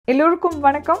எல்லோருக்கும்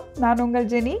வணக்கம். நான் உங்கள்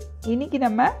ஜெனி. இன்னைக்கு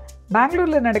நம்ம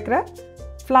பெங்களூரில் நடக்கிற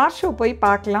ஃப்ளார் ஷோ போய்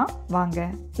பார்க்கலாம் வாங்க.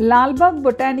 Lalbagh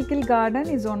botanical garden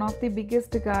is one of the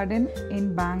biggest garden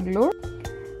இன் பெங்களூர்.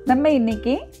 நம்ம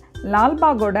இன்னைக்கு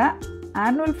லால்பாகோட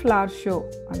ஆனுவல் ஃப்ளார் ஷோ,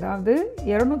 அதாவது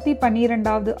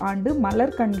 212வது ஆண்டு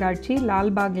மலர் கண்காட்சி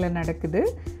லால்பாகில் நடக்குது.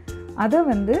 அதை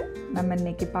நம்ம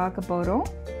இன்னைக்கு பார்க்க போகிறோம்.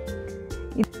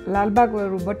 லால்பாக்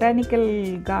ஒரு பொட்டானிக்கல்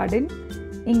கார்டன்.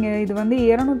 இங்கே இது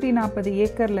 240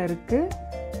 ஏக்கரில் இருக்குது.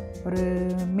 ஒரு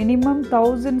மினிமம்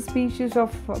 1000 ஸ்பீஷீஸ்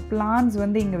ஆஃப் பிளான்ஸ்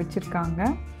இங்கே வச்சுருக்காங்க.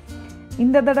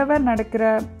 இந்த தடவை நடக்கிற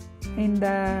இந்த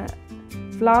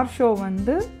ஃப்ளார் ஷோ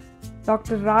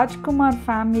டாக்டர் ராஜ்குமார்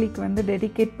ஃபேமிலிக்கு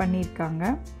டெடிகேட் பண்ணியிருக்காங்க.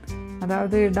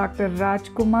 அதாவது டாக்டர்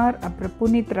ராஜ்குமார் அப்புறம்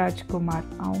புனித் ராஜ்குமார்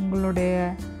அவங்களுடைய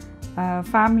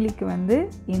ஃபேமிலிக்கு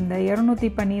இந்த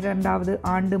 212வது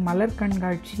ஆண்டு மலர்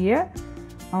கண்காட்சியை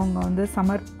அவங்க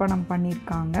சமர்ப்பணம்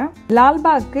பண்ணியிருக்காங்க.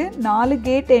 லால்பாக்கு 4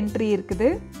 கேட் என்ட்ரி இருக்குது.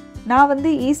 நான்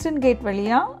ஈஸ்டர்ன் கேட்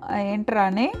வழியாக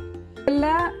என்ட்ரானேன்.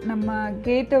 இல்லை நம்ம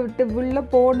கேட்டை விட்டு உள்ளே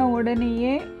போன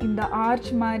உடனேயே இந்த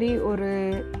ஆர்ச் மாதிரி ஒரு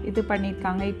இது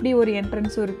பண்ணியிருக்காங்க. இப்படி ஒரு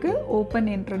என்ட்ரன்ஸும் இருக்குது,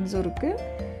 ஓப்பன் என்ட்ரன்ஸும் இருக்குது.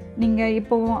 நீங்கள்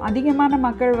இப்போது அதிகமான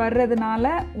மக்கள்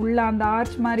வர்றதுனால உள்ள அந்த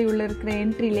ஆர்ச் மாதிரி உள்ளே இருக்கிற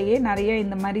என்ட்ரிலேயே நிறைய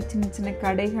இந்த மாதிரி சின்ன சின்ன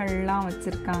கடைகள்லாம்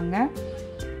வச்சுருக்காங்க.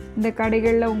 இந்த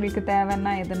கடைகளில் உங்களுக்கு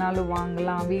தேவைன்னா எதுனாலும்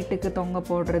வாங்கலாம். வீட்டுக்கு தொங்க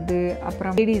போடுறது,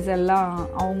 அப்புறம் லேடிஸ் எல்லாம்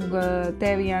அவங்க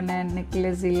தேவையான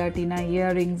நெக்லஸ் இல்லாட்டினா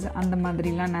இயரிங்ஸ் அந்த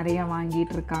மாதிரிலாம் நிறையா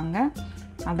வாங்கிட்டு இருக்காங்க.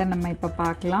 அதை நம்ம இப்போ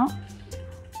பார்க்கலாம்.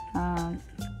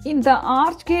 இந்த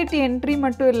ஆர்ச் கேட் என்ட்ரி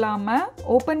மட்டும் இல்லாமல்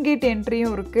ஓப்பன் கேட்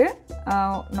என்ட்ரியும் இருக்குது.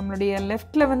 நம்மளுடைய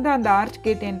லெஃப்டில் அந்த ஆர்ச்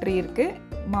கேட் என்ட்ரி இருக்குது.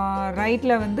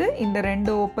 ரைட்டில் இந்த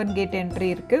 2 ஓப்பன் கேட் என்ட்ரி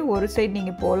இருக்குது. ஒரு சைடு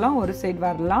நீங்கள் போகலாம், ஒரு சைடு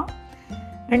வரலாம்.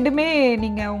 ரெண்டுமே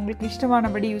நீங்கள் உங்களுக்கு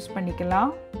இஷ்டமானபடி யூஸ் பண்ணிக்கலாம்.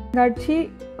 கண்காட்சி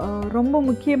ரொம்ப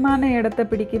முக்கியமான இடத்த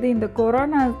பிடிக்குது. இந்த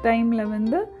கொரோனா டைமில்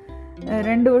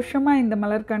 2 வருஷமாக இந்த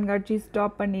மலர் கண்காட்சி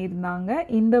ஸ்டாப் பண்ணியிருந்தாங்க.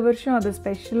 இந்த வருஷம் அதை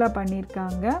ஸ்பெஷலாக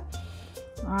பண்ணியிருக்காங்க.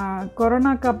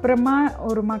 கொரோனாக்கு அப்புறமா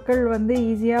ஒரு மக்கள்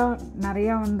ஈஸியாக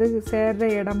நிறையா சேர்ற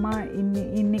இடமா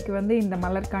இன்னைக்கு இந்த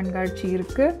மலர் கண்காட்சி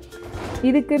இருக்குது.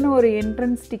 இதுக்குன்னு ஒரு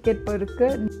என்ட்ரன்ஸ் டிக்கெட்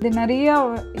இருக்குது. இது நிறையா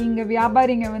இங்கே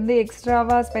வியாபாரிங்க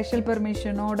எக்ஸ்ட்ராவாக ஸ்பெஷல்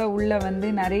பெர்மிஷனோட உள்ளே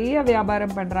நிறைய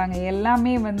வியாபாரம் பண்ணுறாங்க.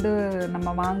 எல்லாமே நம்ம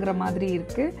வாங்குகிற மாதிரி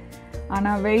இருக்குது.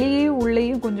 ஆனால் வெளியே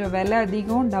உள்ளேயும் கொஞ்சம் விலை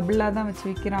அதிகம், டபுளாக தான் வச்சு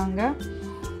விற்கிறாங்க.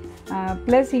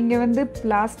 ப்ளஸ் இங்கே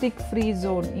பிளாஸ்டிக் ஃப்ரீ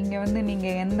ஜோன். இங்கே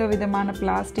நீங்கள் எந்த விதமான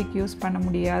பிளாஸ்டிக் யூஸ் பண்ண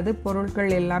முடியாது. பொருட்கள்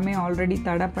எல்லாமே ஆல்ரெடி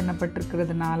தடை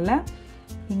பண்ணப்பட்டிருக்கிறதுனால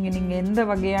இங்கே நீங்கள் எந்த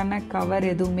வகையான கவர்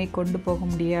எதுவுமே கொண்டு போக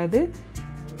முடியாது.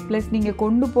 ப்ளஸ் நீங்கள்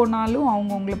கொண்டு போனாலும்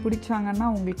அவங்க உங்களை பிடிச்சாங்கன்னா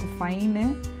உங்களுக்கு ஃபைனு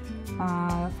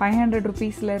 500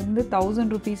 ருபீஸ்லேருந்து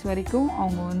 1000 ருபீஸ் வரைக்கும்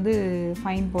அவங்க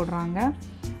ஃபைன் போடுறாங்க.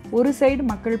 ஒரு சைடு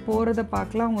மக்கள் போகிறத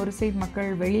பார்க்கலாம், ஒரு சைடு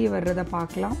மக்கள் வெளியே வர்றதை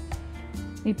பார்க்கலாம்.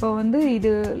 இப்போ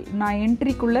இது நான்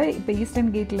என்ட்ரிக்குள்ளே இப்போ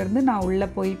ஈஸ்டர்ன் கேட்லேருந்து நான் உள்ளே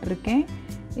போயிட்டுருக்கேன்.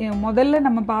 முதல்ல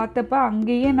நம்ம பார்த்தப்ப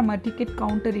அங்கேயே நம்ம டிக்கெட்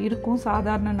கவுண்டர் இருக்கும்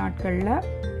சாதாரண நாட்களில்.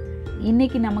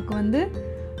 இன்றைக்கி நமக்கு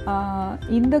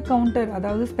இந்த கவுண்டர்,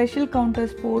 அதாவது ஸ்பெஷல்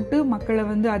கவுண்டர்ஸ் போட்டு மக்களை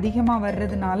அதிகமாக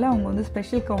வர்றதுனால அவங்க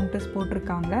ஸ்பெஷல் கவுண்டர்ஸ்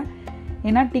போட்டிருக்காங்க.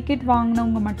 ஏன்னா டிக்கெட்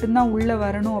வாங்கினவங்க மட்டும்தான் உள்ளே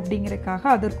வரணும் அப்படிங்கிறதுக்காக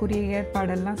அதற்குரிய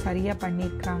ஏற்பாடெல்லாம் சரியாக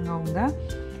பண்ணியிருக்காங்க அவங்க.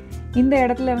 இந்த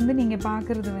இடத்துல நீங்கள்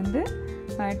பார்க்குறது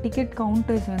டிக்கெட்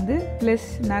கவுண்டர்ஸ் ப்ளஸ்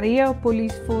நிறைய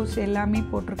போலீஸ் ஃபோர்ஸ் எல்லாமே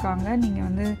போட்டிருக்காங்க.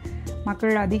 நீங்கள்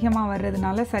மக்கள் அதிகமாக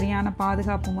வர்றதுனால சரியான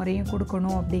பாதுகாப்பு முறையும்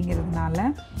கொடுக்கணும் அப்படிங்கிறதுனால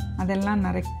அதெல்லாம்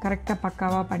கரெக்டாக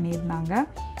பக்காவாக பண்ணியிருந்தாங்க.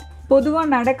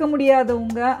 பொதுவாக நடக்க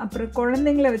முடியாதவங்க அப்புறம்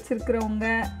குழந்தைங்கள வச்சுருக்கிறவங்க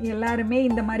எல்லாருமே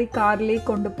இந்த மாதிரி கார்லேயே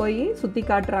கொண்டு போய் சுற்றி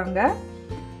காட்டுறாங்க.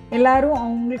 எல்லோரும்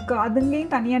அவங்களுக்கு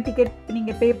அதுங்கேயும் தனியாக டிக்கெட்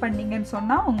நீங்கள் பே பண்ணிங்கன்னு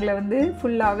சொன்னால் உங்களை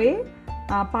ஃபுல்லாகவே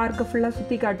பார்க்கை ஃபுல்லாக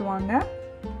சுற்றி காட்டுவாங்க.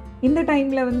 இந்த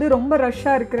டைமில் ரொம்ப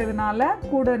ரஷ்ஷாக இருக்கிறதுனால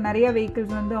கூட நிறைய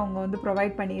வெஹிக்கிள்ஸ் அவங்க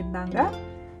ப்ரொவைட் பண்ணியிருந்தாங்க.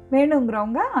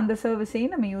 வேணுங்கிறவங்க அந்த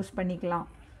சர்வீஸையும் நம்ம யூஸ் பண்ணிக்கலாம்.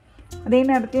 அதே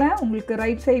நேரத்தில் உங்களுக்கு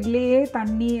ரைட் சைட்லேயே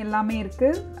தண்ணி எல்லாமே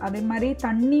இருக்குது. அதே மாதிரி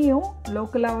தண்ணியும்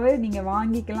லோக்கலாகவே நீங்கள்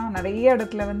வாங்கிக்கலாம். நிறைய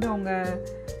இடத்துல அவங்க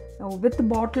வித்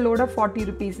பாட்டிலோட 40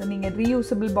 ருபீஸ் நீங்கள்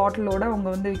ரீயூசபிள் பாட்டிலோட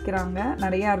அவங்க விற்கிறாங்க.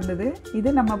 நிறையா இருந்தது.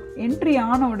 இது நம்ம என்ட்ரி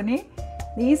ஆன உடனே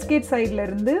ஈஸ்ட் கேட்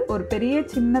சைட்லேருந்து ஒரு பெரிய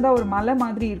சின்னதாக ஒரு மலை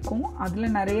மாதிரி இருக்கும்.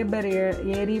 அதில் நிறைய பேர்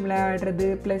ஏறி விளையாடுறது,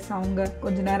 ப்ளஸ் அவங்க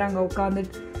கொஞ்சம் நேரம் அங்கே உட்காந்து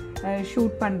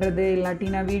ஷூட் பண்ணுறது,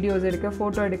 இல்லாட்டினா வீடியோஸ் எடுக்க,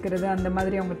 ஃபோட்டோ எடுக்கிறது, அந்த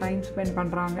மாதிரி அவங்க டைம் ஸ்பெண்ட்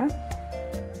பண்ணுறாங்க.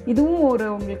 இதுவும்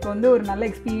உங்களுக்கு ஒரு நல்ல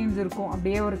எக்ஸ்பீரியன்ஸ் இருக்கும்.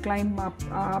 அப்படியே ஒரு கிளைம்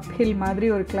அப்ஹில் மாதிரி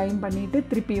ஒரு கிளைம் பண்ணிவிட்டு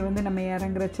திருப்பி நம்ம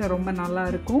இறங்குறச்ச ரொம்ப நல்லா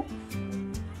இருக்கும்.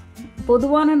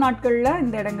 பொதுவான நாட்களில்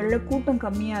இந்த இடங்களில் கூட்டம்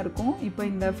கம்மியாக இருக்கும். இப்போ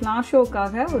இந்த ஃப்ளார்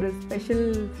ஷோக்காக ஒரு ஸ்பெஷல்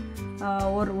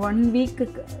ஒரு 1 வீக்கு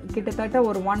கிட்டத்தட்ட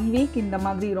ஒரு 1 வீக் இந்த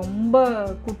மாதிரி ரொம்ப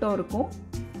கூட்டம் இருக்கும்.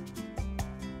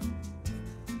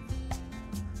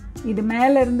 இது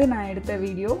மேலேருந்து நான் எடுத்த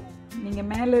வீடியோ. நீங்கள்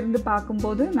மேலேருந்து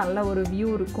பார்க்கும்போது நல்ல ஒரு வியூ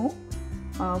இருக்கும்.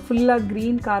 ஃபுல்லாக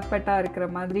க்ரீன் கார்பெட்டாக இருக்கிற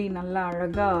மாதிரி நல்லா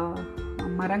அழகாக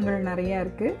மரங்கள் நிறையா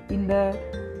இருக்குது. இந்த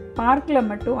பார்க்கில்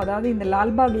மட்டும், அதாவது இந்த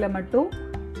லால்பாகில் மட்டும்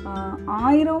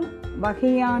 1000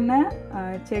 வகையான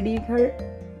செடிகள்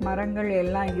மரங்கள்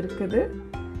எல்லாம் இருக்குது.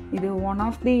 இது ஒன்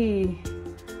ஆஃப் தி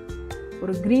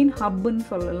ஒரு க்ரீன் ஹப்புன்னு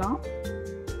சொல்லலாம்.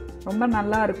 ரொம்ப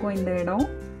நல்லா இருக்கும் இந்த இடம்.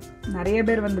 நிறைய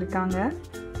பேர் வந்திருக்காங்க.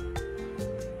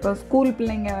 இப்போ ஸ்கூல்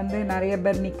பிள்ளைங்க வந்து நிறைய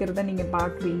பேர் நிற்கிறத நீங்கள்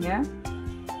பார்க்குறீங்க.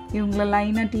 இவங்கள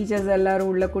லைனாக டீச்சர்ஸ் எல்லோரும்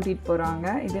உள்ளே கூட்டிகிட்டு போகிறாங்க.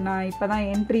 இது நான் இப்போ தான்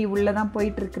என்ட்ரி உள்ளே தான்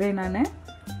போயிட்டுருக்கிறேன் நான்.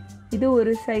 இது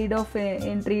ஒரு சைடு ஆஃப்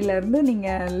என்ட்ரியிலேருந்து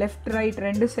நீங்கள் லெஃப்ட் ரைட்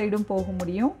 2 சைடும் போக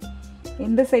முடியும்.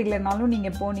 எந்த சைட்லனாலும்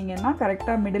நீங்கள் போனீங்கன்னா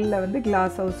கரெக்டாக மிடில் வந்து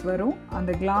கிளாஸ் ஹவுஸ் வரும்.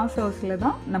 அந்த கிளாஸ் ஹவுஸில்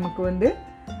தான் நமக்கு வந்து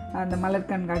அந்த மலர்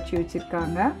கண்காட்சி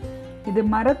வச்சுருக்காங்க. இது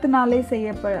மரத்தினாலே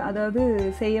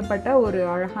செய்யப்பட்ட ஒரு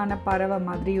அழகான பறவை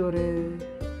மாதிரி ஒரு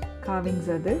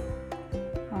காவிங்ஸ். அது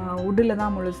உட்டில்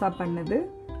தான் முழுசாக பண்ணுது.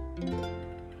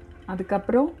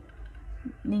 அதுக்கப்புறம்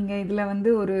நீங்கள் இதில்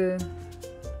வந்து ஒரு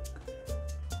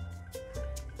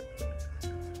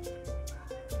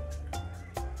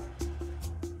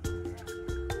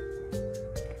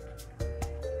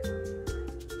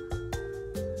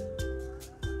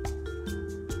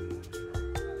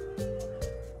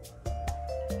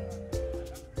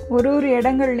ஒரு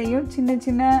இடங்கள்லையும் சின்ன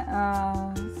சின்ன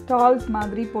ஸ்டால்ஸ்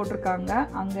மாதிரி போட்டிருக்காங்க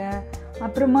அங்கே.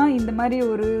 அப்புறமா இந்த மாதிரி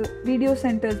ஒரு வீடியோ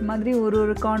சென்டர்ஸ் மாதிரி ஒரு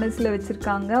கார்னர்ஸில்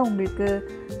வச்சுருக்காங்க. உங்களுக்கு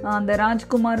அந்த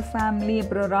ராஜ்குமார் ஃபேமிலி,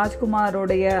 அப்புறம்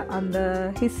ராஜ்குமாரோடைய அந்த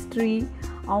ஹிஸ்ட்ரி,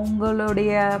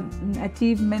 அவங்களுடைய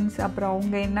அச்சீவ்மெண்ட்ஸ், அப்புறம்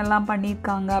அவங்க என்னெல்லாம்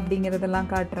பண்ணியிருக்காங்க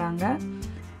அப்படிங்கிறதெல்லாம் காட்டுறாங்க.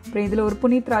 அப்புறம் இதில் ஒரு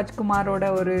புனித் ராஜ்குமாரோட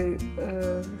ஒரு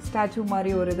ஸ்டாச்சு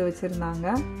மாதிரி ஒரு இது வச்சுருந்தாங்க.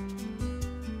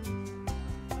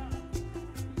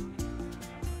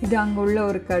 இது அங்கே உள்ள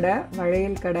ஒரு கடை,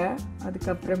 வளையல் கடை.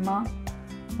 அதுக்கப்புறமா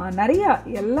நிறையா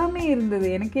எல்லாமே இருந்தது.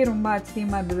 எனக்கே ரொம்ப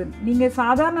ஆச்சரியமாக இருந்தது. நீங்கள்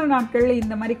சாதாரண நாட்களில்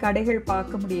இந்த மாதிரி கடைகள்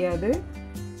பார்க்க முடியாது.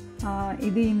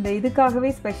 இதுக்காகவே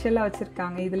ஸ்பெஷலாக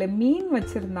வச்சுருக்காங்க. இதில் மீன்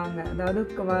வச்சுருந்தாங்க. அதாவது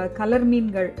கலர்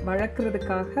மீன்கள்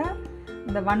வளர்க்குறதுக்காக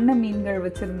இந்த வண்ண மீன்கள்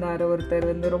வச்சுருந்தார் ஒருத்தர்.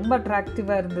 வந்து ரொம்ப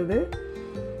அட்ராக்டிவாக இருந்தது.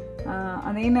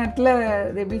 அதே நேரத்தில்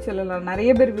இது எப்படி சொல்லலாம்,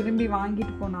 நிறைய பேர் விரும்பி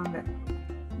வாங்கிட்டு போனாங்க.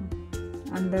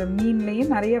 அந்த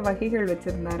மீன்லேயும் நிறைய வகைகள்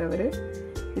வச்சுருந்தார் அவர்.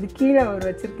 இது கீழே அவர்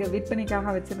வச்சுருக்க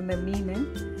விற்பனைக்காக வச்சுருந்த மீன்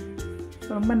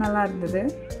ரொம்ப நல்லா இருந்தது.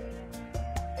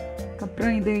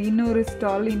 அப்புறம் இது இன்னொரு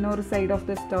ஸ்டால், இன்னொரு சைட் ஆஃப்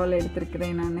த ஸ்டால்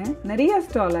எடுத்திருக்கிறேன் நான். நிறையா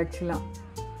ஸ்டால் ஆக்சுவலாக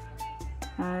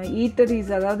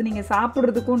ஈட்டரிஸ், அதாவது நீங்கள்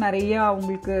சாப்பிட்றதுக்கும் நிறையா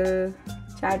உங்களுக்கு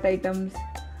சாட் ஐட்டம்ஸ்,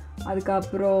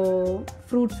 அதுக்கப்புறம்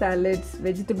ஃப்ரூட் சாலட்ஸ்,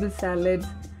 வெஜிடபிள்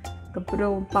சாலட்ஸ்,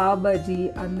 அதுக்கப்புறம் பாபாஜி,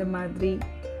 அந்த மாதிரி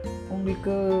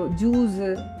உங்களுக்கு ஜூஸு,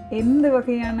 எந்த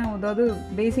வகையான, அதாவது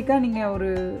பேசிக்காக நீங்கள் ஒரு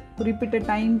குறிப்பிட்ட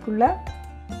டைம்குள்ளே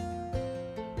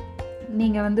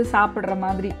நீங்கள் வந்து சாப்பிட்ற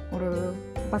மாதிரி ஒரு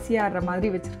பசியாடுற மாதிரி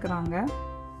வச்சுருக்குறாங்க.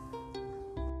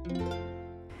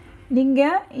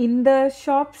 நீங்கள் இந்த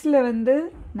ஷாப்ஸில் வந்து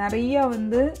நிறையா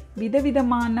வந்து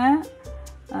விதவிதமான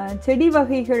செடி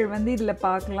வகைகள் வந்து இதில்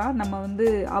பார்க்கலாம். நம்ம வந்து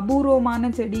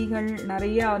அபூர்வமான செடிகள்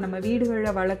நிறையா நம்ம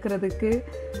வீடுகளில் வளர்க்குறதுக்கு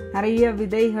நிறைய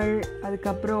விதைகள்,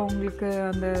 அதுக்கப்புறம் உங்களுக்கு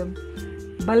அந்த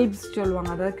பல்ப்ஸ்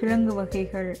சொல்லுவாங்க, அதாவது கிழங்கு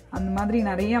வகைகள், அந்த மாதிரி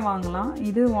நிறைய வாங்கலாம்.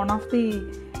 இது one of the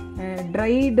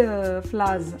dried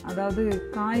flowers, அதாவது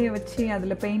காய வச்சு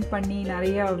அதில் பெயிண்ட் பண்ணி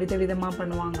நிறையா விதவிதமாக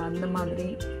பண்ணுவாங்க அந்த மாதிரி.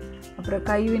 அப்புறம்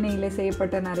கைவினையில்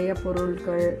செய்யப்பட்ட நிறைய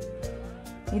பொருட்கள்,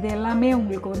 இது எல்லாமே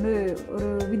உங்களுக்கு வந்து ஒரு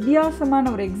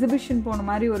வித்தியாசமான ஒரு எக்ஸிபிஷன் போன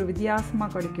மாதிரி ஒரு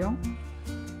வித்தியாசமாக கிடைக்கும்.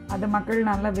 அதை மக்கள்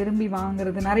நல்லா விரும்பி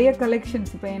வாங்குறது. நிறைய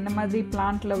கலெக்ஷன்ஸ், இப்போ என்ன மாதிரி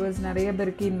பிளான்ட் லவர்ஸ் நிறைய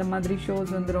பேருக்கு இந்த மாதிரி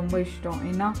ஷோஸ் வந்து ரொம்ப இஷ்டம்.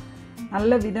 ஏன்னா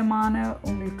நல்ல விதமான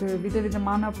உங்களுக்கு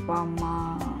விதவிதமான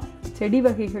செடி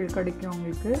வகைகள் கிடைக்கும்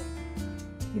உங்களுக்கு.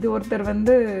 இது ஒருத்தர்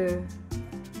வந்து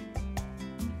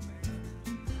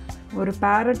ஒரு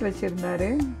பேரட் வச்சுருந்தாரு,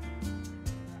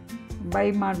 பை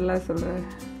மாடலாக சொல்கிறார்.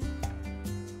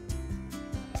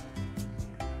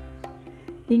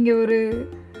 இங்கே ஒரு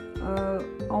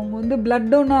அவங்க வந்து பிளட்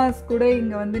டோனர்ஸ் கூட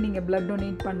இங்கே வந்து நீங்கள் பிளட்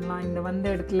டொனேட் பண்ணலாம் இந்த வந்த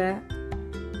இடத்துல.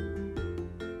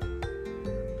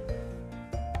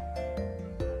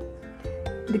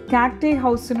 இது கேக்டே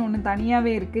ஹவுஸ்ன்னு ஒன்று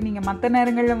தனியாகவே இருக்குது. நீங்கள் மற்ற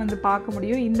நேரங்களில் வந்து பார்க்க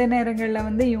முடியும். இந்த நேரங்களில்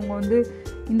வந்து இவங்க வந்து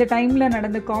இந்த டைமில்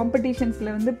நடந்த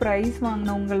காம்படிஷன்ஸில் வந்து ப்ரைஸ்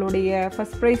வாங்கினவங்களுடைய,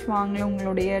 ஃபஸ்ட் ப்ரைஸ்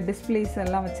வாங்கினவங்களுடைய டிஸ்பிளேஸ்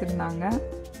எல்லாம் வச்சுருந்தாங்க.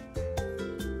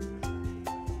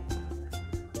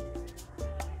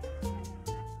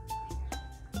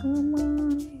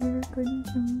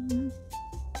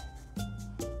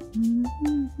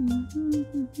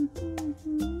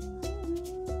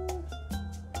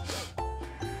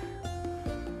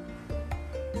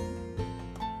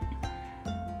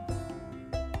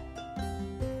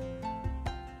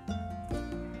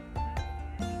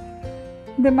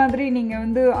 இந்த மாதிரி நீங்கள்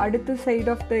வந்து அடுத்த சைட்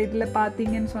ஆஃப் த இதில்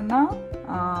பார்த்தீங்கன்னு சொன்னால்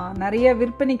நிறைய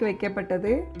விற்பனைக்கு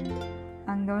வைக்கப்பட்டது.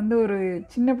 அங்கே வந்து ஒரு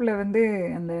சின்ன பிள்ளை வந்து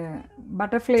அந்த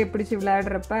பட்டர்ஃப்ளை பிடிச்சி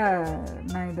விளையாடுறப்ப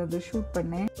நான் இதை ஷூட்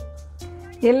பண்ணேன்.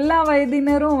 எல்லா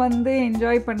வயதினரும் வந்து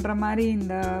என்ஜாய் பண்ணுற மாதிரி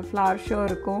இந்த ஃப்ளவர் ஷோ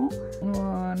இருக்கும்.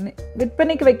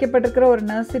 விற்பனைக்கு வைக்கப்பட்டிருக்கிற ஒரு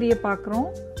நர்சரியை பார்க்குறோம்.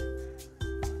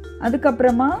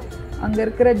 அதுக்கப்புறமா அங்கே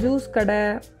இருக்கிற ஜூஸ் கடை,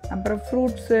 அப்புறம்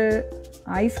ஃப்ரூட்ஸு,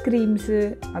 ஐஸ்கிரீம்ஸு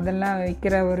அதெல்லாம்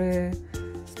விற்கிற ஒரு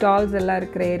ஸ்டால்ஸ் எல்லாம்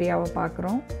இருக்கிற ஏரியாவை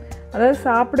பார்க்குறோம். அதாவது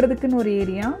சாப்பிட்றதுக்குன்னு ஒரு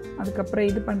ஏரியா, அதுக்கப்புறம்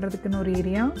இது பண்ணுறதுக்குன்னு ஒரு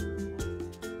ஏரியா.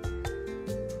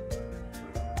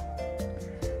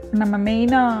 நம்ம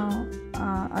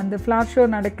மெயினாக அந்த ஃப்ளவர் ஷோ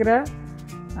நடக்கிற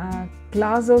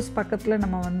கிளாஸ் ஹவுஸ் பக்கத்தில்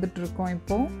நம்ம வந்துட்டுருக்கோம்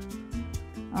இப்போது.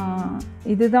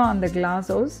 இதுதான் அந்த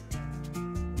கிளாஸ் ஹவுஸ்.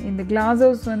 இந்த கிளாஸ்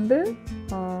ஹவுஸ் வந்து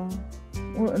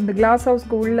இந்த கிளாஸ்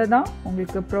ஹவுஸ்க்கு உள்ளே தான்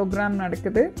உங்களுக்கு ப்ரோக்ராம்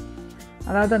நடக்குது,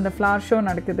 அதாவது அந்த ஃப்ளவர் ஷோ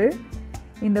நடக்குது.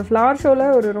 இந்த ஃப்ளவர்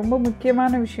ஷோவில் ஒரு ரொம்ப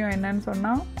முக்கியமான விஷயம் என்னன்னு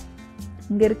சொன்னால்,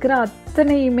 இங்கே இருக்கிற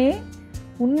அத்தனையுமே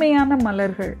உண்மையான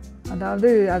மலர்கள். அதாவது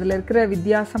அதில் இருக்கிற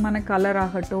வித்தியாசமான கலர்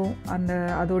ஆகட்டும்,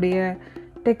 அதோடைய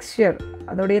டெக்ஸ்சர்,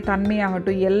 அதோடைய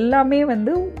தன்மையாகட்டும், எல்லாமே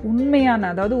வந்து உண்மையான,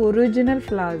 அதாவது ஒரிஜினல்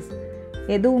ஃப்ளவர்ஸ்.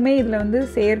 எதுவுமே இதில் வந்து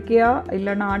செயற்கையாக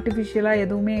இல்லைன்னா ஆர்டிஃபிஷியலாக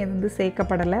எதுவுமே வந்து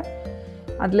சேர்க்கப்படலை.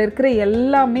 அதில் இருக்கிற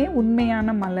எல்லாமே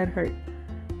உண்மையான மலர்கள்.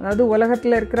 அதாவது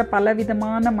உலகத்தில் இருக்கிற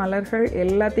பலவிதமான மலர்கள்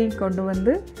எல்லாத்தையும் கொண்டு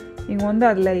வந்து இவங்க வந்து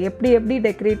அதில் எப்படி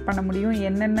டெக்கரேட் பண்ண முடியும்,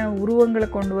 என்னென்ன உருவங்களை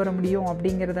கொண்டு வர முடியும்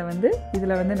அப்படிங்கிறத வந்து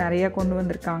இதில் வந்து நிறையா கொண்டு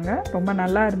வந்திருக்காங்க. ரொம்ப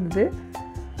நல்லா இருந்தது.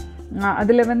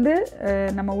 அதில் வந்து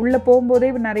நம்ம உள்ளே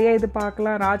போகும்போதே நிறைய இது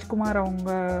பார்க்கலாம். ராஜ்குமார்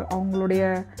அவங்களுடைய,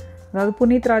 அதாவது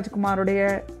புனித் ராஜ்குமாரோடைய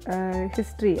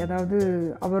ஹிஸ்ட்ரி, அதாவது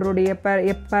அவருடைய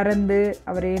பிறந்து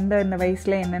அவர் எந்த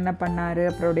வயசில் என்னென்ன பண்ணார்,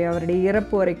 அப்புறம் அவருடைய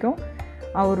இறப்பு வரைக்கும்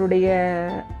அவருடைய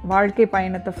வாழ்க்கை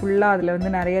பயணத்தை ஃபுல்லாக அதில்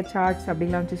வந்து நிறைய சார்ட்ஸ்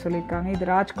அப்படிலாம் வச்சு சொல்லியிருக்காங்க. இது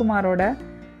ராஜ்குமாரோட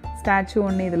ஸ்டாச்சு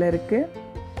ஒன்று இதில் இருக்குது.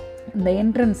 இந்த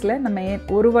என்ட்ரன்ஸில் நம்ம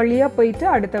ஒரு வழியாக போயிட்டு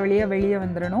அடுத்த வழியாக வெளியே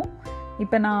வந்துடணும்.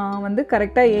 இப்போ நான் வந்து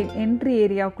கரெக்டாக என்ட்ரி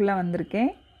ஏரியாவுக்குள்ளே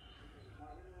வந்திருக்கேன்.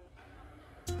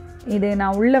 இது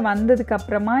நான் உள்ளே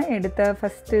வந்ததுக்கப்புறமா எடுத்த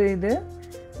ஃபஸ்ட்டு இது.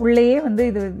 உள்ளேயே வந்து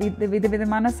இது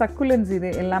விதவிதமான சக்குலன்ஸ், இது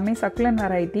எல்லாமே சக்குலன்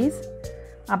வெரைட்டிஸ்.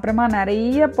 அப்புறமா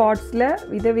நிறைய பாட்ஸில்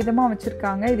விதவிதமாக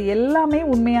வச்சுருக்காங்க. இது எல்லாமே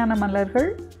உண்மையான மலர்கள்.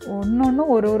 ஒன்று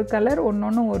ஒரு கலர்,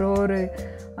 ஒன்று ஒரு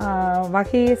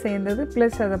வகையை சேர்ந்தது.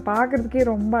 ப்ளஸ் அதை பார்க்குறதுக்கே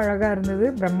ரொம்ப அழகாக இருந்தது,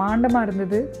 பிரம்மாண்டமாக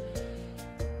இருந்தது.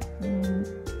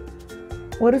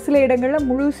 ஒரு சில இடங்களில்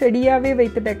முழு செடியாகவே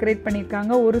வைத்து டெக்கரேட்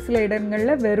பண்ணியிருக்காங்க, ஒரு சில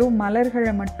இடங்களில் வெறும்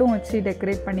மலர்களை மட்டும் வச்சு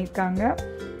டெக்கரேட் பண்ணியிருக்காங்க.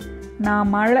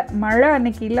 நான் மழை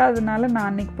அன்றைக்கி இல்லாததுனால நான்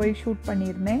அன்றைக்கி போய் ஷூட்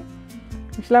பண்ணியிருந்தேன்.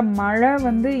 ஆக்சுவலாக மழை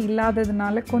வந்து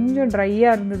இல்லாததுனால கொஞ்சம்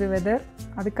ட்ரையாக இருந்தது வெதர்.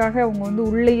 அதுக்காக அவங்க வந்து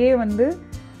உள்ளேயே வந்து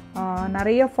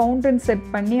நிறைய ஃபவுண்டன் செட்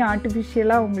பண்ணி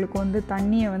ஆர்டிஃபிஷியலாக உங்களுக்கு வந்து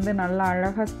தண்ணியை வந்து நல்லா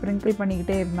அழகாக ஸ்ப்ரிங்கிள்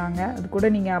பண்ணிக்கிட்டே இருந்தாங்க. அது கூட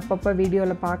நீங்கள் அப்பப்போ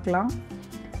வீடியோவில் பார்க்கலாம்.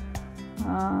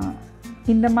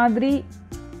 இந்த மாதிரி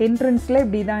என்ட்ரன்ஸில்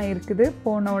இப்படி தான் இருக்குது.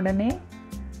 போன உடனே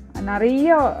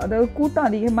நிறையா, அதாவது கூட்டம்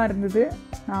அதிகமாக இருந்தது.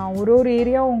 நான் ஒரு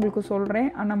ஏரியாவும் உங்களுக்கு சொல்கிறேன்,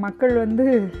 ஆனால் மக்கள் வந்து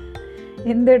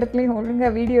எந்த இடத்துலையும்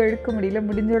ஒழுங்காக வீடியோ எடுக்க முடியல.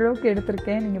 முடிஞ்ச அளவுக்கு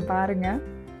எடுத்திருக்கேன், நீங்கள் பாருங்கள்.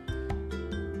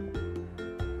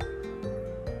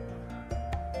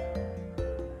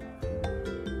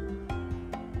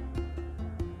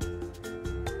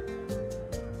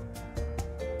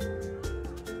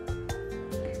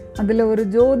 அதில் ஒரு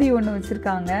ஜோதி ஒன்று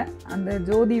வச்சுருக்காங்க. அந்த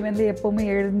ஜோதி வந்து எப்போவுமே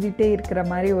எழுஞ்சிட்டே இருக்கிற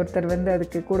மாதிரி ஒருத்தர் வந்து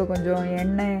அதுக்கு கூட கொஞ்சம்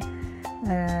எண்ணெய்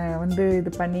வந்து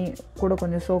இது பண்ணி கூட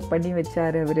கொஞ்சம் சோப் பண்ணி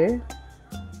வச்சார் அவர்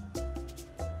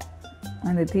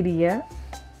அந்த திரியை.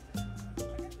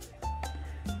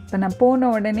 இப்போ நான் போன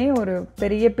உடனே ஒரு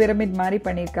பெரிய பிரமிட் மாதிரி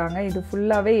பண்ணியிருக்காங்க. இது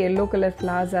ஃபுல்லாகவே எல்லோ கலர்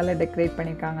ஃப்ளார்ஸால் டெக்கரேட்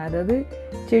பண்ணியிருக்காங்க. அதாவது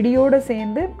செடியோடு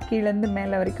சேர்ந்து கீழேருந்து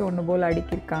மேலே வரைக்கும் ஒன்று போல்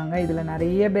அடுக்கியிருக்காங்க. இதில்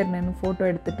நிறைய பேர் நின்று ஃபோட்டோ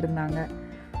எடுத்துகிட்டு இருந்தாங்க.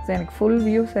 ஸோ எனக்கு ஃபுல்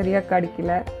வியூ சரியாக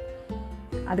கிடைக்கல.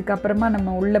 அதுக்கப்புறமா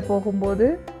நம்ம உள்ளே போகும்போது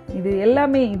இது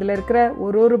எல்லாமே இதில் இருக்கிற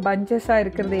ஒரு பஞ்சஸாக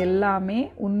இருக்கிறது எல்லாமே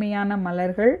உண்மையான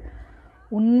மலர்கள்.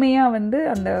 உண்மையாக வந்து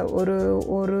அந்த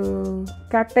ஒரு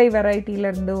கேக்டை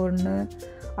வெரைட்டியிலேருந்து ஒன்று,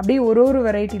 அப்படியே ஒரு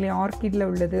வெரைட்டிலையும் ஆர்கிடில்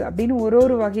உள்ளது அப்படின்னு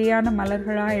ஒரு வகையான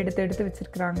மலர்களாக எடுத்து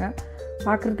வச்சுருக்குறாங்க.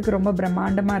 பார்க்குறதுக்கு ரொம்ப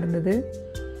பிரம்மாண்டமாக இருந்தது.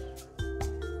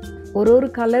 ஒரு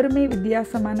கலருமே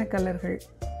வித்தியாசமான கலர்கள்.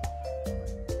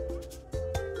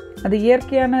 அது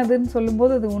இயற்கையானதுன்னு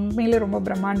சொல்லும்போது அது உண்மையில் ரொம்ப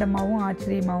பிரம்மாண்டமாகவும்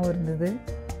ஆச்சரியமாகவும் இருந்தது.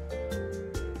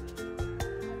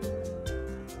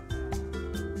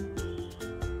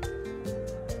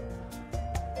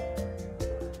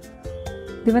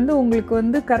 இது வந்து உங்களுக்கு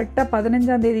வந்து கரெக்டாக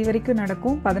 15ஆம் தேதி வரைக்கும்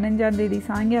நடக்கும். 15ஆம் தேதி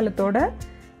சாயங்காலத்தோட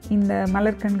இந்த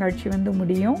மலர் கண்காட்சி வந்து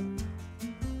முடியும்.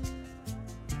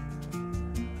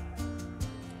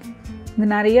 இது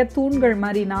நிறைய தூண்கள்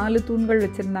மாதிரி 4 தூண்கள்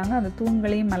வச்சுருந்தாங்க. அந்த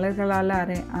தூண்களையும் மலர்களால்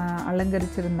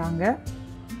அலங்கரிச்சிருந்தாங்க.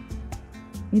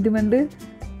 இது வந்து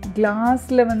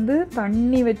கிளாஸில் வந்து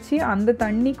தண்ணி வச்சு அந்த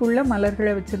தண்ணிக்குள்ளே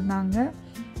மலர்களை வச்சுருந்தாங்க.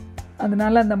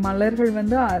 அதனால் அந்த மலர்கள்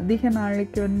வந்து அதிக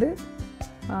நாளைக்கு வந்து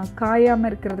காயாமல்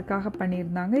இருக்கிறதுக்காக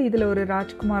பண்ணியிருந்தாங்க. இதில் ஒரு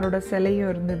ராஜ்குமாரோட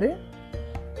சிலையும் இருந்தது.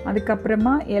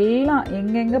 அதுக்கப்புறமா எல்லாம்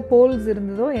எங்கெங்கே போல்ஸ்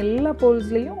இருந்ததோ எல்லா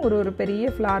போல்ஸ்லேயும் ஒரு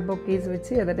பெரிய ஃப்ளார் பொக்கேஸ்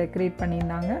வச்சு அதை டெக்கரேட்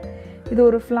பண்ணியிருந்தாங்க. இது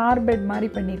ஒரு ஃப்ளார் பெட் மாதிரி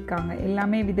பண்ணியிருக்காங்க.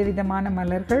 எல்லாமே விதவிதமான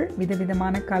மலர்கள்,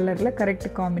 விதவிதமான கலரில், கரெக்ட்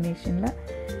காம்பினேஷனில்.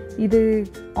 இது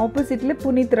ஆப்போசிட்டில்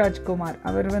புனித் ராஜ்குமார்,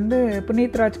 அவர் வந்து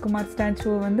புனித் ராஜ்குமார்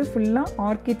ஸ்டாச்சுவை வந்து ஃபுல்லாக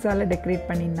ஆர்கிட்ஸால் டெக்கரேட்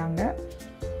பண்ணியிருந்தாங்க.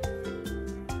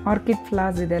 ஆர்கிட்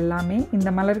ஃப்ளார்ஸ் இது எல்லாமே.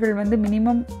 இந்த மலர்கள் வந்து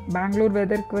மினிமம் பெங்களூர்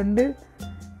வெதருக்கு வந்து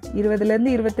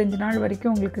 20லேருந்து 25 நாள்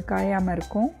வரைக்கும் உங்களுக்கு காயாமல்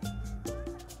இருக்கும்.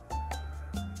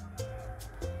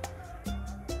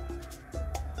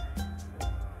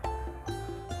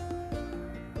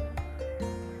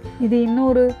 இது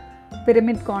இன்னொரு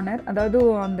பிரமிட் கார்னர். அதாவது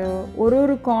அந்த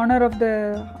ஒரு கார்னர் ஆஃப் த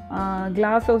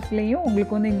கிளாஸ் ஹவுஸ்லேயும்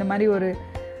உங்களுக்கு வந்து இந்த மாதிரி ஒரு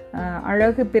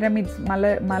அழகு பிரமிட்ஸ்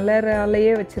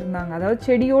மலராலேயே வச்சுருந்தாங்க. அதாவது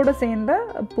செடியோடு சேர்ந்த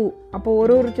பூ. அப்போ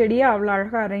ஒரு செடியை அவ்வளோ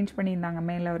அழகாக அரேஞ்ச் பண்ணியிருந்தாங்க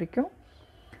மேலே வரைக்கும்.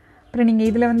 அப்புறம் நீங்கள்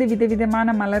இதில் வந்து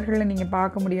விதவிதமான மலர்களை நீங்கள்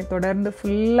பார்க்க முடியும். தொடர்ந்து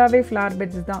ஃபுல்லாகவே ஃப்ளார்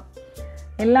பெட்ஸ் தான்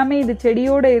எல்லாமே. இது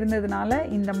செடியோடு இருந்ததுனால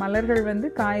இந்த மலர்கள் வந்து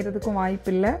காயறதுக்கும்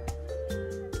வாய்ப்பு இல்லை.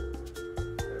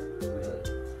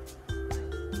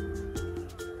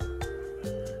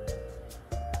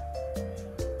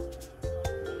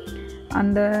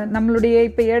 அந்த நம்மளுடைய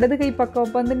இப்போ இடது கை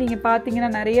பக்கம் வந்து நீங்கள் பார்த்தீங்கன்னா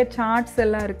நிறைய சார்ட்ஸ்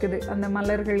எல்லாம் இருக்குது அந்த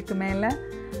மலர்களுக்கு மேலே.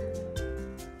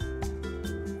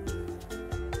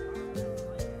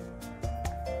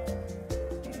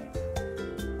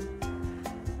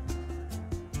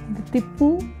 இந்த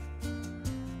திப்பு,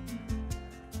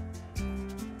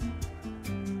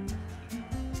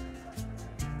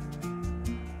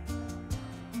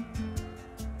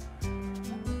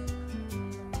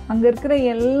 அங்கே இருக்கிற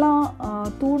எல்லா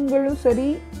தூண்களும் சரி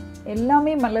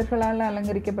எல்லாமே மலர்களால்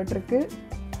அலங்கரிக்கப்பட்டிருக்கு.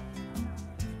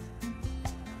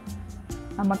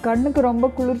 நம்ம கண்ணுக்கு ரொம்ப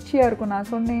குளிர்ச்சியாக இருக்கும். நான்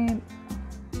சொன்னேன்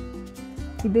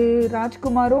இது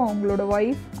ராஜ்குமாரும் அவங்களோட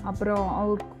ஒய்ஃப், அப்புறம்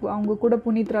அவங்க கூட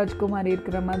புனித் ராஜ்குமார்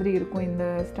இருக்கிற மாதிரி இருக்கும். இந்த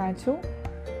ஸ்டாச்சு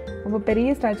ரொம்ப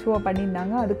பெரிய ஸ்டாச்சுவாக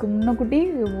பண்ணியிருந்தாங்க. அதுக்கு முன்னக்கூட்டி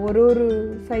ஒரு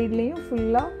சைட்லேயும்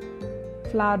ஃபுல்லாக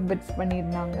ஃப்ளார் பெட்ஸ்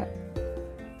பண்ணியிருந்தாங்க.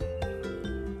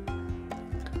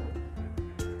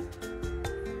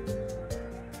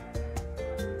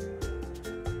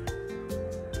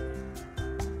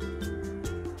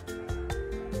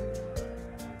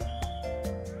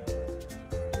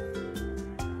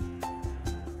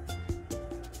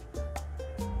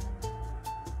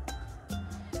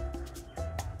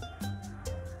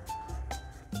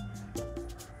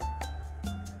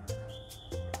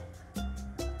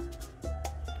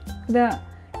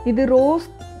 இது ரோஸ்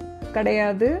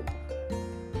கிடையாது,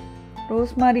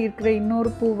 ரோஸ் மாதிரி இருக்கிற இன்னொரு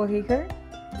பூ வகைகள்.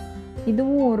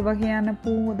 இதுவும் ஒரு வகையான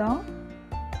பூ தான்.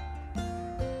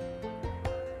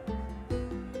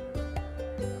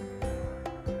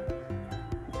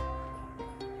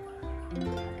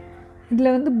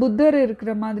 இதில் வந்து புத்தர்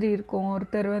இருக்கிற மாதிரி இருக்கும்,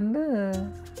 ஒருத்தர் வந்து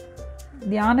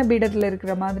தியான பீடத்தில்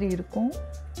இருக்கிற மாதிரி இருக்கும்.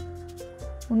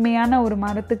 உண்மையான ஒரு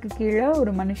மரத்துக்கு கீழே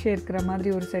ஒரு மனுஷன் இருக்கிற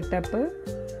மாதிரி ஒரு செட்டப்பு.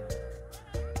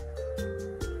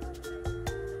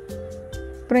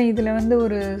 அப்புறம் இதில் வந்து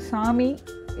ஒரு சாமி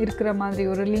இருக்கிற மாதிரி,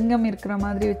 ஒரு லிங்கம் இருக்கிற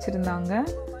மாதிரி வச்சுருந்தாங்க.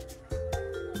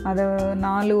 அதை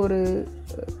 4 ஒரு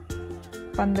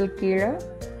பந்தல் கீழே.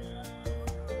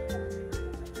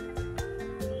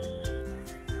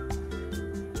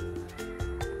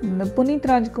 இந்த புனித்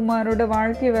ராஜ்குமாரோட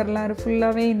வாழ்க்கை வரலாறு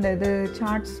ஃபுல்லாகவே இந்த இது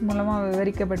சார்ட்ஸ் மூலமாக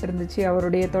விவரிக்கப்பட்டிருந்துச்சு.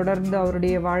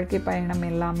 அவருடைய வாழ்க்கை பயணம்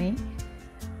எல்லாமே.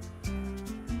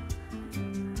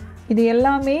 இது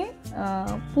எல்லாமே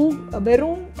பூ,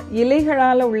 வெறும்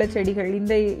இலைகளால் உள்ள செடிகள்.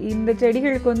 இந்த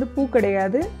செடிகளுக்கு வந்து பூ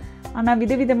கிடையாது. ஆனால்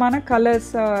விதவிதமான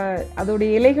கலர்ஸ், அதோடைய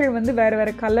இலைகள் வந்து வேறு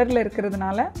வேறு கலரில்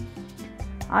இருக்கிறதுனால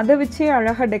அதை வச்சே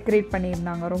அழகாக டெக்கரேட்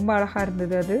பண்ணியிருந்தாங்க. ரொம்ப அழகாக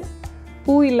இருந்தது. அது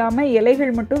பூ இல்லாமல்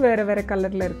இலைகள் மட்டும் வேறு வேறு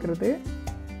கலரில் இருக்கிறது.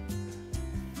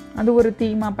 அது ஒரு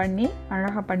தீமாக பண்ணி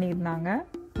அழகாக பண்ணியிருந்தாங்க.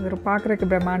 அது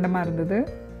பார்க்குறதுக்கு பிரம்மாண்டமாக இருந்தது.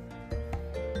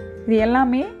 இது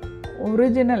எல்லாமே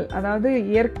ஒரிஜினல், அதாவது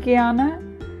இயற்கையான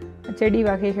செடி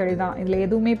வகைகள் தான். இதில்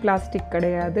எதுவுமே பிளாஸ்டிக்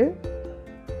கிடையாது.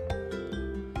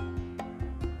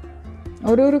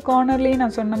 ஒரு கார்னர்லேயும்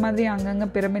நான் சொன்ன மாதிரி அங்கங்கே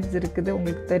பிரமிட்ஸ் இருக்குது,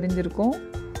 உங்களுக்கு தெரிஞ்சிருக்கும்.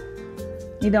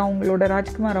 இது அவங்களோட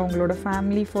ராஜ்குமார் அவங்களோட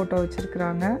ஃபேமிலி ஃபோட்டோ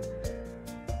வச்சுருக்குறாங்க.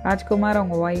 ராஜ்குமார்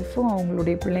அவங்க ஒய்ஃபும்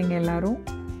அவங்களுடைய பிள்ளைங்க எல்லாரும்.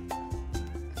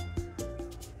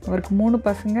 அவருக்கு 3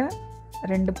 பசங்க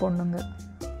 2 பொண்ணுங்க.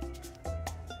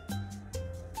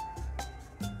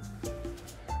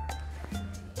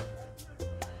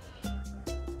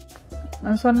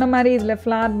 நான் சொன்ன மாதிரி இதில்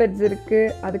ஃப்ளார் பெட்ஸ்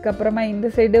இருக்குது. அதுக்கப்புறமா இந்த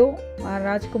சைடும்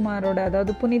ராஜ்குமாரோட,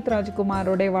 அதாவது புனித்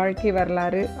ராஜ்குமாரோடைய வாழ்க்கை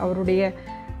வரலாறு, அவருடைய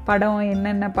படம்,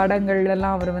 என்னென்ன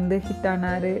படங்கள்லாம் அவர் வந்து ஹிட்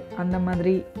ஆனார் அந்த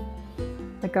மாதிரி.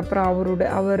 அதுக்கப்புறம்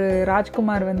அவர்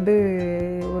ராஜ்குமார் வந்து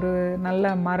ஒரு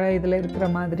நல்ல இதில் இருக்கிற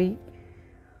மாதிரி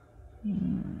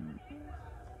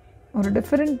ஒரு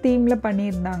டிஃப்ரெண்ட் தீமில்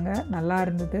பண்ணியிருந்தாங்க. நல்லா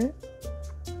இருந்தது.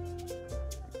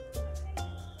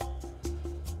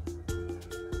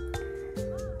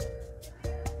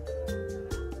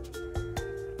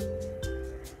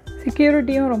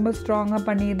 செக்யூரிட்டியும் ரொம்ப ஸ்ட்ராங்காக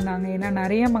பண்ணியிருந்தாங்க. ஏன்னா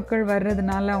நிறைய மக்கள்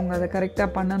வர்றதுனால அவங்க அதை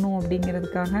கரெக்டாக பண்ணணும்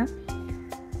அப்படிங்கிறதுக்காக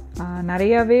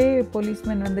நிறையாவே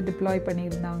போலீஸ்மென் வந்து டிப்ளாய்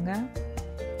பண்ணியிருந்தாங்க.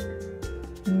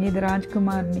 இங்கே இது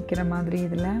ராஜ்குமார் நிற்கிற மாதிரி.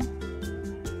 இதில்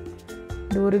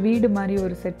இது ஒரு வீடு மாதிரி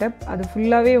ஒரு செட்டப். அது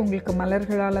ஃபுல்லாகவே உங்களுக்கு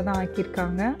மலர்களால் தான்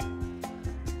ஆக்கியிருக்காங்க.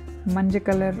 மஞ்சள்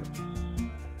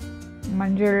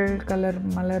கலர்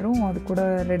மலரும் அது கூட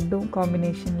ரெட்டும்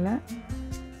காம்பினேஷனில்.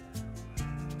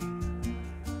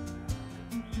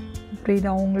 அப்படி இது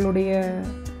அவங்களுடைய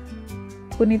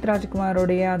புனித்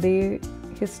ராஜ்குமாரோடைய அதே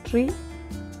ஹிஸ்ட்ரி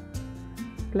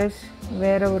ப்ளஸ்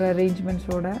வேறு ஒரு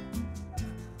அரேஞ்ச்மெண்ட்ஸோட.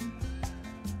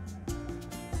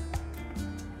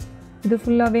 இது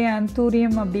ஃபுல்லாகவே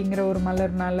ஆந்தூரியம் அப்படிங்கிற ஒரு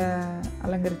மலர்னால்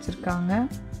அலங்கரிச்சிருக்காங்க.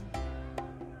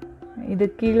 இது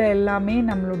கீழே எல்லாமே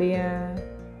நம்மளுடைய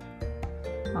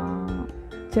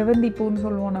செவந்தி பூன்னு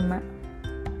சொல்லுவோம் நம்ம,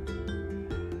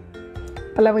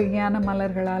 பல வகையான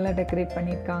மலர்களால் டெக்கரேட்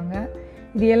பண்ணியிருக்காங்க.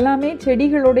 இது எல்லாமே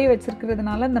செடிகளோடய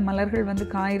வச்சுருக்கிறதுனால இந்த மலர்கள் வந்து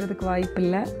காயறதுக்கு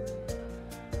வாய்ப்பில்லை.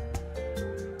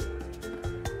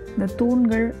 இந்த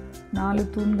தூண்கள் 4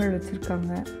 தூண்கள்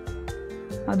வச்சுருக்காங்க.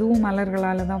 அதுவும்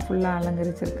மலர்களால் தான் ஃபுல்லாக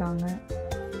அலங்கரிச்சிருக்காங்க.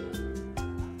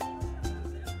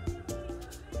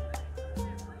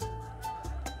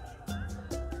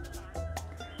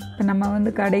 இப்போ நம்ம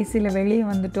வந்து கடைசியில் வெளியே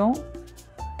வந்துட்டோம்.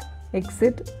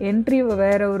 எக்ஸிட், என்ட்ரி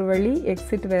வேறு ஒரு வழி,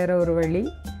 எக்ஸிட் வேறு ஒரு வழி.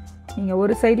 நீங்கள்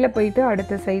ஒரு சைடில் போயிட்டு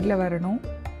அடுத்த சைடில் வரணும்.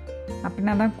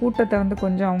 அப்படின்னா தான் கூட்டத்தை வந்து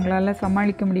கொஞ்சம் அவங்களால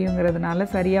சமாளிக்க முடியுங்கிறதுனால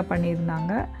சரியாக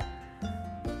பண்ணியிருந்தாங்க.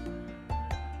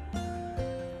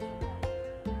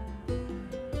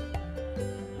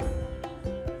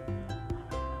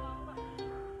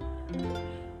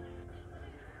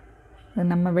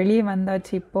 நம்ம வெளியே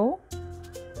வந்தாச்சு. இப்போது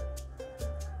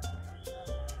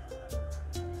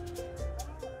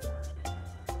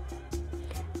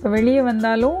வெளியே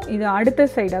வந்தாலும் இது அடுத்த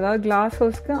சைடு, அதாவது கிளாஸ்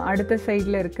ஹவுஸ்க்கு அடுத்த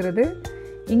சைடில் இருக்கிறது.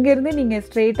 இங்கேருந்து நீங்கள்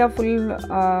ஸ்ட்ரெயிட்டாக ஃபுல்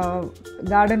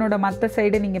கார்டனோட மற்ற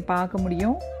சைடை நீங்கள் பார்க்க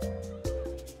முடியும்.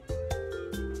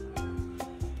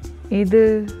 இது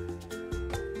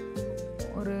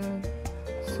ஒரு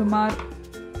சுமார்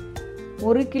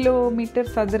 1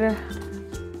 கிலோமீட்டர் சதுர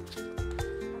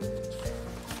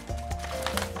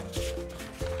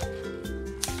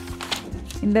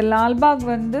இந்த லால்பாக்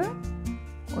வந்து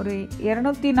ஒரு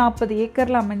 240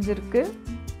 ஏக்கரில் அமைஞ்சிருக்கு.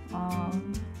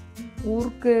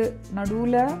 ஊருக்கு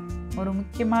நடுவில் ஒரு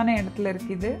முக்கியமான இடத்துல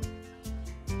இருக்குது.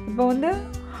 இப்போ வந்து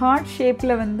ஹார்ட்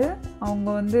ஷேப்பில் வந்து அவங்க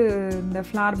வந்து இந்த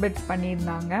ஃப்ளார் பெட்ஸ்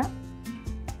பண்ணியிருந்தாங்க.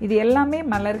 இது எல்லாமே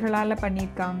மலர்களால்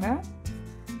பண்ணியிருக்காங்க.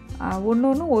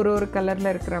 ஒன்று ஒரு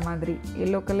கலரில் இருக்கிற மாதிரி,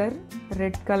 yellow colour,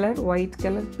 red colour, white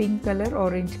colour, pink colour,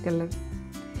 orange colour,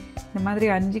 இந்த மாதிரி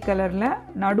 5 கலரில்.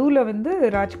 நடுவில் வந்து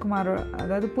ராஜ்குமாரோட,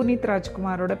 அதாவது புனித்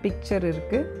ராஜ்குமாரோட பிக்சர்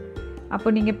இருக்குது. அப்போ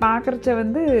நீங்கள் பார்க்குறச்ச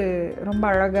வந்து ரொம்ப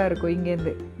அழகாக இருக்கும்.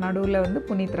 இங்கேருந்து நடுவில் வந்து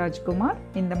புனித் ராஜ்குமார்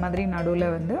இந்த மாதிரி நடுவில்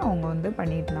வந்து அவங்க வந்து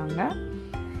பண்ணியிருந்தாங்க.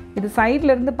 இது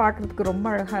சைட்லேருந்து பார்க்குறதுக்கு ரொம்ப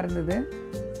அழகாக இருந்தது.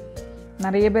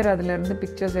 நிறைய பேர் அதிலேருந்து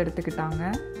பிக்சர்ஸ் எடுத்துக்கிட்டாங்க.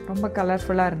 ரொம்ப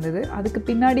கலர்ஃபுல்லாக இருந்தது. அதுக்கு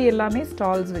பின்னாடி எல்லாமே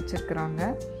ஸ்டால்ஸ் வச்சுருக்குறாங்க.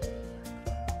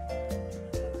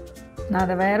 நான்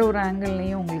அதை வேறு ஒரு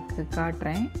ஆங்கிள்லேயும் உங்களுக்கு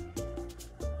காட்டுறேன்.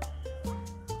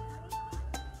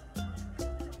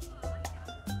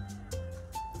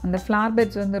 அந்த ஃப்ளார்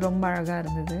பெட்ஸ் வந்து ரொம்ப அழகாக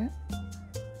இருந்தது.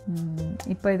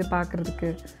 இப்போ இது பார்க்குறதுக்கு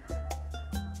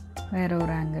வேறு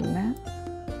ஒரு ஆங்கிளில்.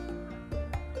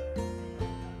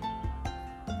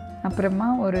 அப்புறமா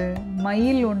ஒரு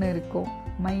மயில் ஒன்று இருக்கும்,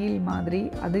 மயில் மாதிரி.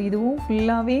 இதுவும்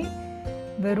ஃபுல்லாகவே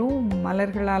வெறும்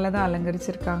மலர்களால் தான்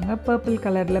அலங்கரிச்சிருக்காங்க. பர்பிள்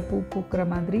கலரில் பூ பூக்கிற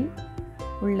மாதிரி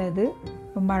உள்ளது.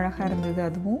 ரொம்ப அழகாக இருந்தது.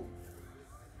 அதுவும்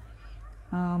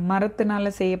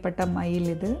மரத்தினால் செய்யப்பட்ட மயில்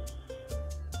இது.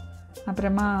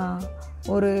 அப்புறமா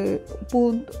ஒரு பூ,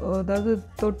 அதாவது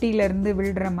தொட்டியிலேருந்து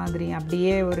விழுற மாதிரி,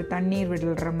 அப்படியே ஒரு தண்ணீர்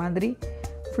விழுற மாதிரி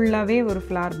ஃபுல்லாகவே ஒரு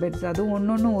ஃப்ளார் பெட்ஸ். அதுவும்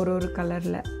ஒன்று ஒரு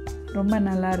கலரில் ரொம்ப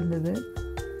நல்லா இருந்தது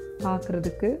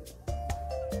பார்க்குறதுக்கு.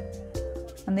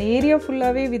 அந்த ஏரியா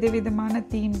ஃபுல்லாகவே விதவிதமான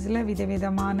தீம்ஸில்,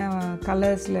 விதவிதமான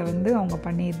கலர்ஸில் வந்து அவங்க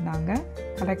பண்ணியிருந்தாங்க.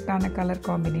 கரெக்டான கலர்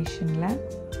காம்பினேஷனில்.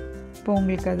 இப்போ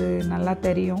உங்களுக்கு அது நல்லா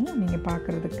தெரியும் நீங்கள்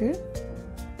பார்க்குறதுக்கு.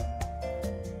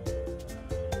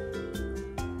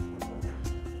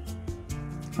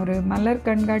 ஒரு மலர்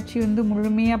கண்காட்சி வந்து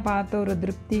முழுமையாக பார்த்த ஒரு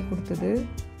திருப்தி கொடுத்தது.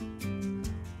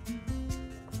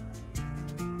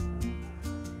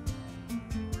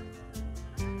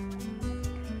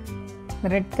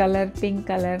 ரெட் கலர், பிங்க்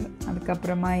கலர்,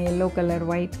 அதுக்கப்புறமா yellow colour,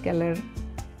 white colour,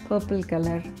 purple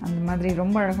colour, அந்த மாதிரி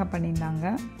ரொம்ப அழகாக பண்ணியிருந்தாங்க.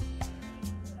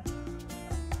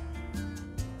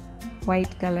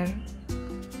 White colour.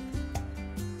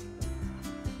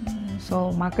 ஸோ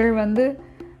மக்கள் வந்து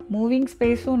மூவிங்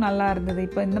ஸ்பேஸும் நல்லா இருந்தது.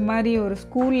 இப்போ இந்த மாதிரி ஒரு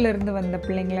ஸ்கூல்லேருந்து வந்த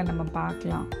பிள்ளைங்களை நம்ம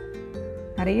பார்க்கலாம்.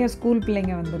 நிறைய ஸ்கூல்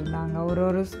பிள்ளைங்க வந்திருந்தாங்க.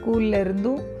 ஒரு ஸ்கூல்ல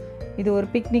இருந்தும் இது ஒரு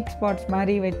பிக்னிக் ஸ்பாட்ஸ்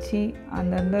மாதிரி வச்சு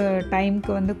அந்தந்த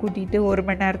டைமுக்கு வந்து கூட்டிகிட்டு 1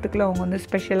 மணி நேரத்துக்குள்ளே அவங்க வந்து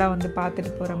ஸ்பெஷலாக வந்து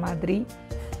பார்த்துட்டு போகிற மாதிரி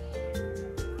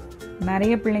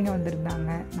நிறைய பிள்ளைங்க வந்திருந்தாங்க.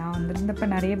 நான் வந்திருந்தப்போ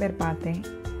நிறைய பேர் பார்த்தேன்.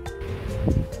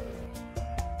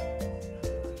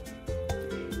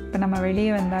 இப்போ நம்ம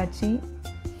வெளியே வந்தாச்சு.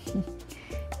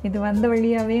 இது வந்த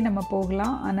வழியாகவே நம்ம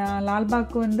போகலாம். ஆனால்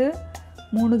லால்பாக்கு வந்து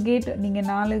 3 கேட், நீங்கள்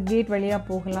 4 கேட் வழியாக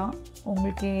போகலாம்.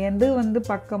 உங்களுக்கு எது வந்து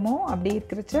பக்கமோ அப்படி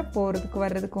இருக்கிறச்ச போகிறதுக்கு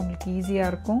வர்றதுக்கு உங்களுக்கு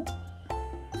ஈஸியாக இருக்கும்.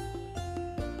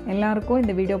 எல்லாருக்கும்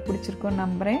இந்த வீடியோ பிடிச்சிருக்குன்னு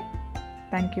நம்புகிறேன்.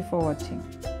 தேங்க்யூ ஃபார் வாட்சிங்.